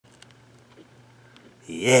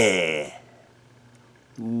Yeah.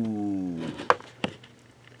 Ooh.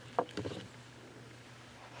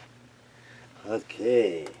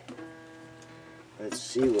 Okay. Let's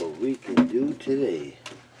see what we can do today.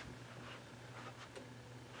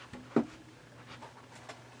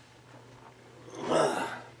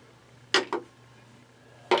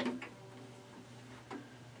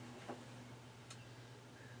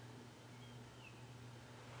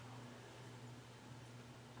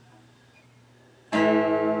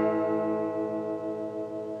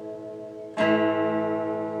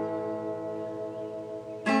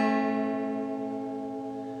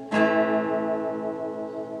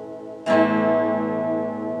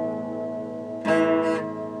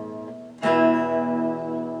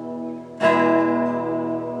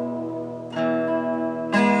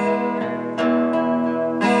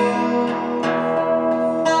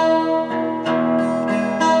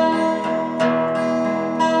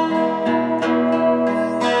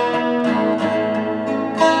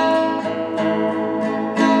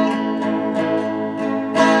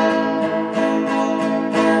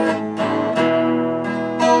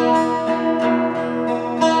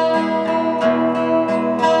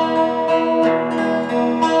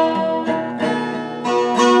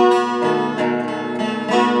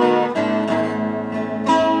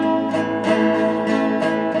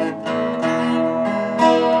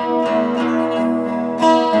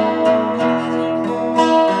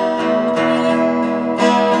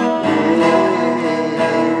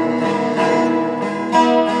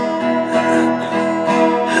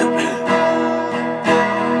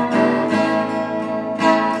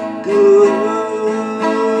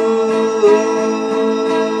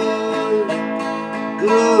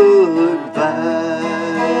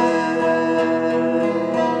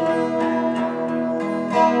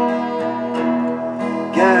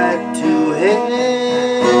 Got to have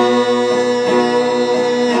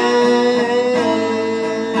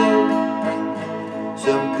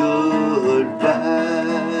some good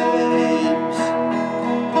vibes.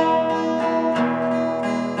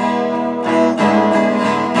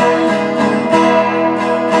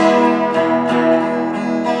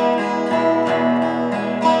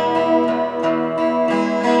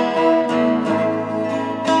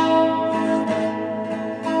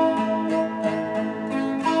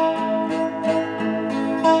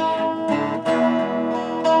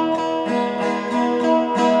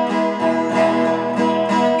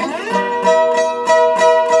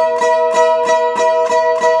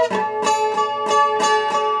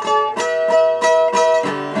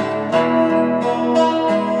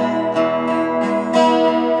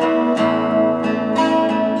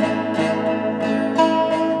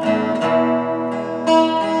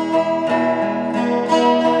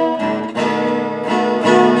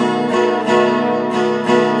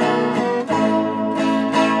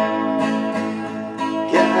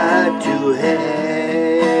 Got to have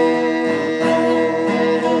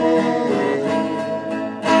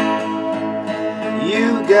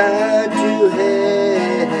you got to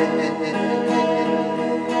have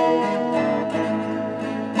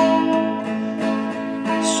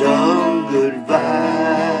some good vibes.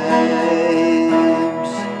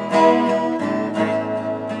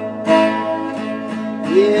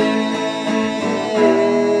 Yeah.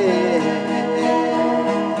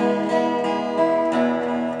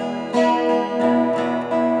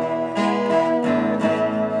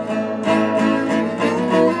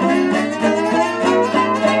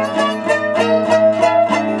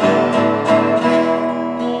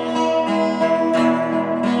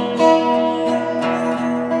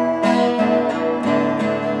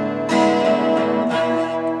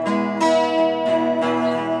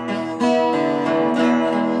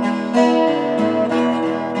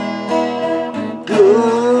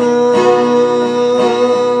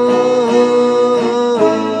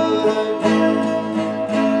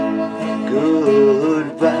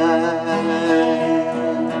 Good vibes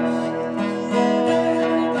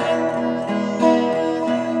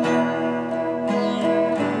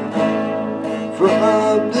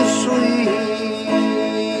from the sweet,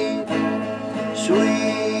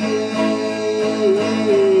 sweet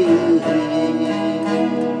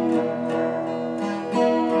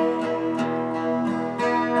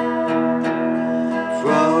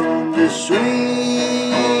from the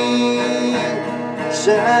sweet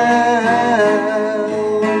sounds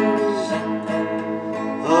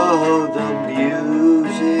of the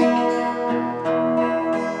music.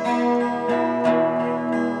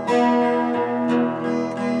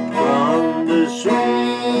 From the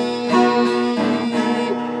sweet,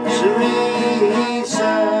 sweet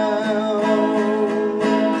sounds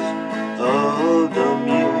of the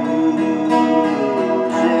music.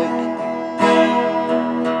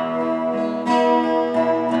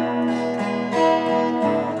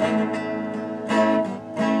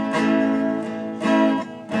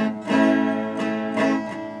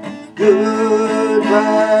 good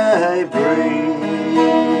vibration.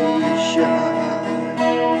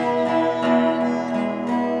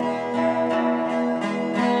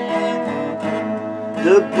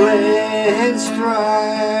 The plants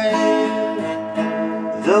thrive,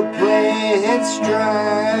 the plants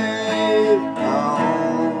thrive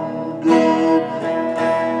on good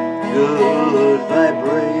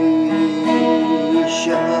vibration.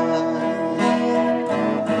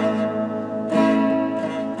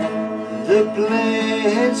 The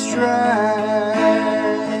plants thrive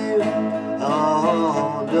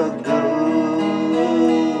on the good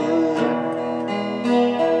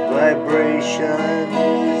vibrations.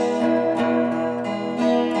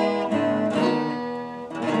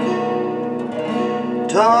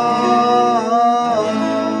 Talk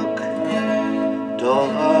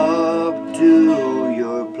to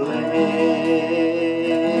your plant.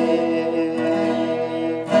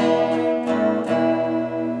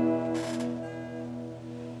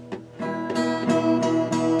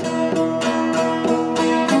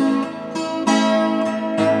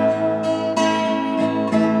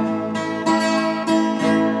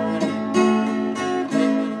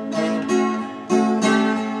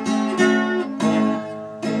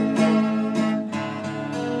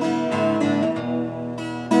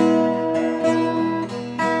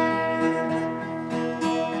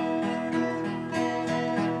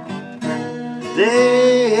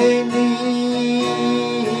 They need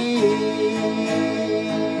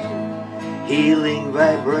healing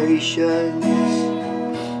vibrations.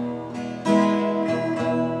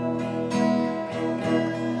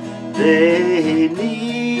 They need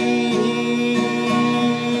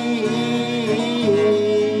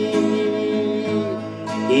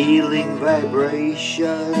healing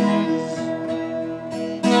vibrations.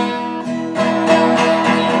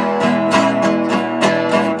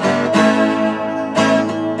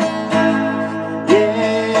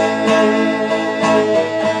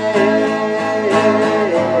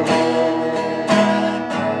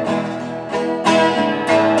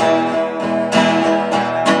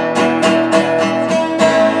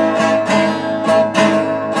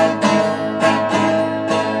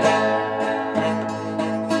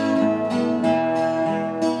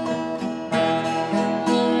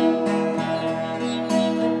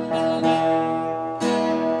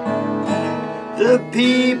 The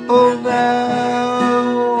people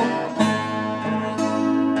now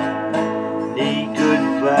need good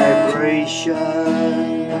vibrations.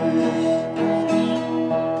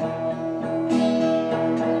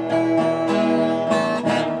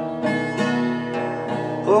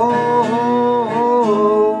 Oh,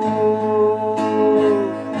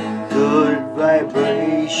 good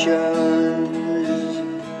vibrations.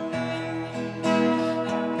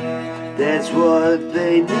 That's what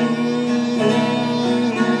they need.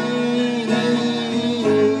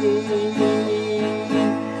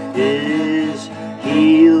 Is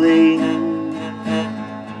healing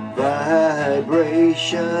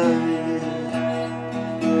vibration.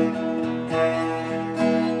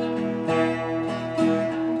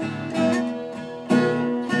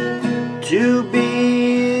 To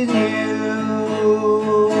be in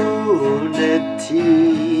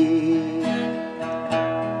unity.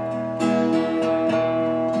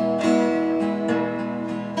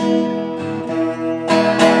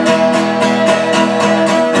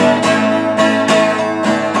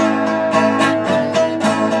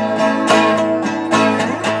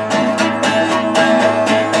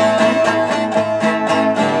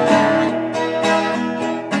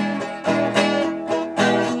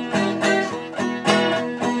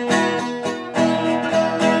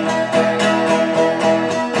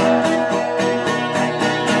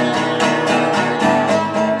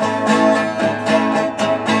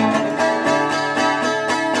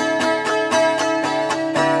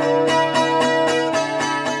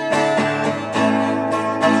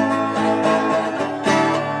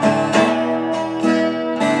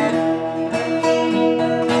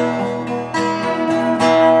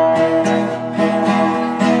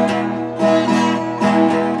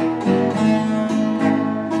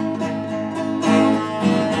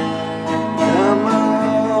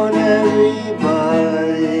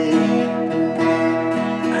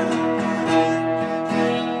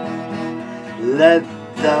 Let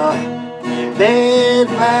the bad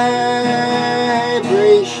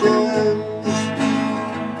vibrations,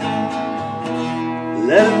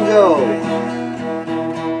 let them go.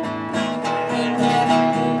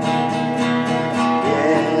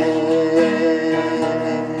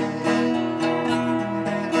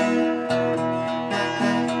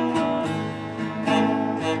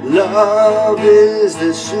 Love is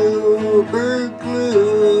the super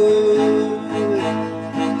glue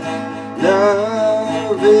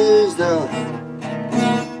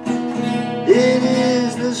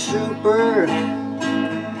super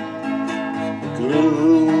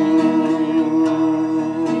glue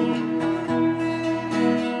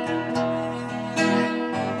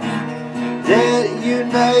that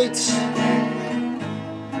unites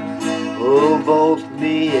both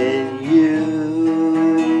me and you.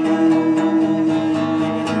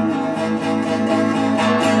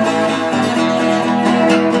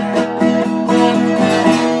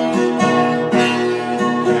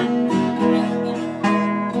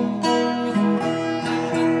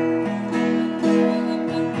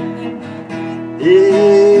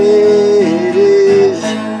 It is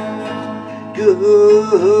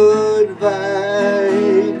good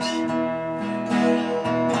vibes,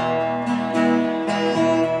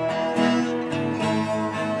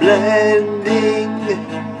 blending,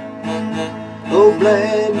 oh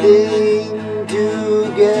blending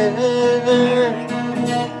together,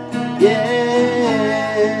 yeah,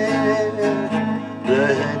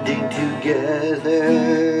 blending together.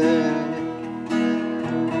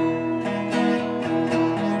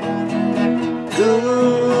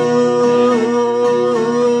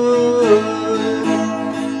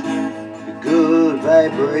 Good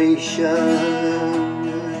vibrations,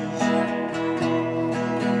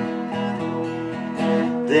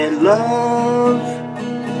 they love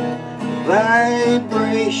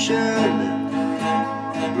vibration,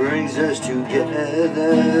 brings us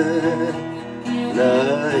together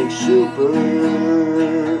like super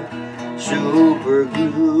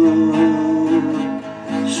glue,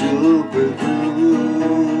 super glue,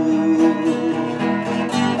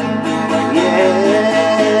 yeah.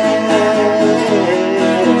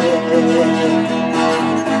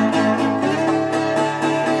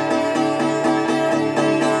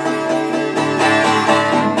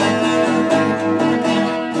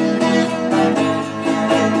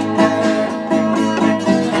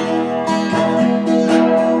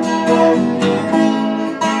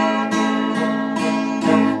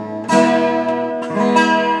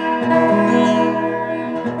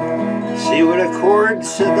 See what a chord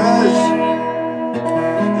does?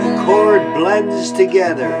 A chord blends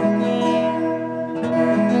together.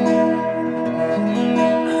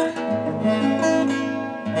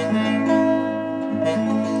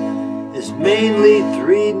 It's mainly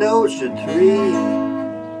 3 notes and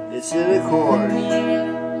 3. It's in a chord.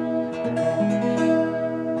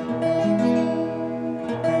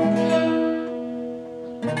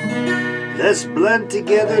 Let's blend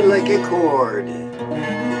together like a chord.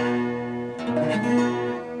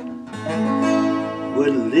 With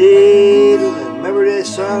a little, remember that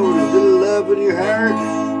song with a little love in your heart?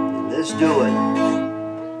 Let's do it.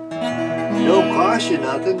 Don't cost you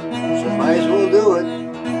nothing, so might as well do it.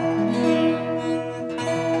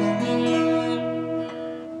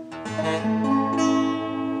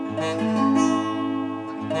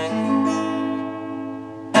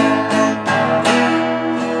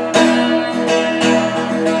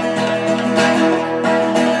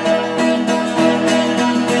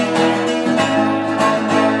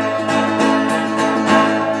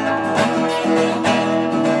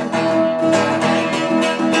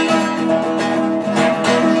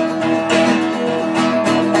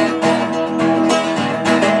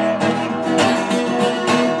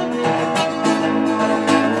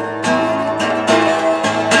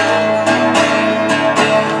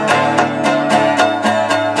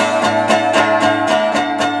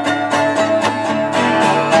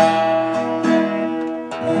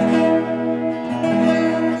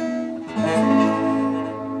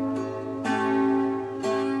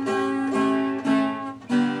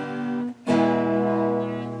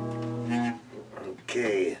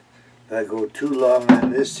 Okay, if I go too long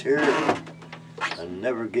on this here, I'll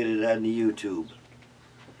never get it on the YouTube.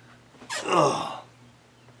 Oh,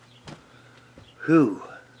 whew.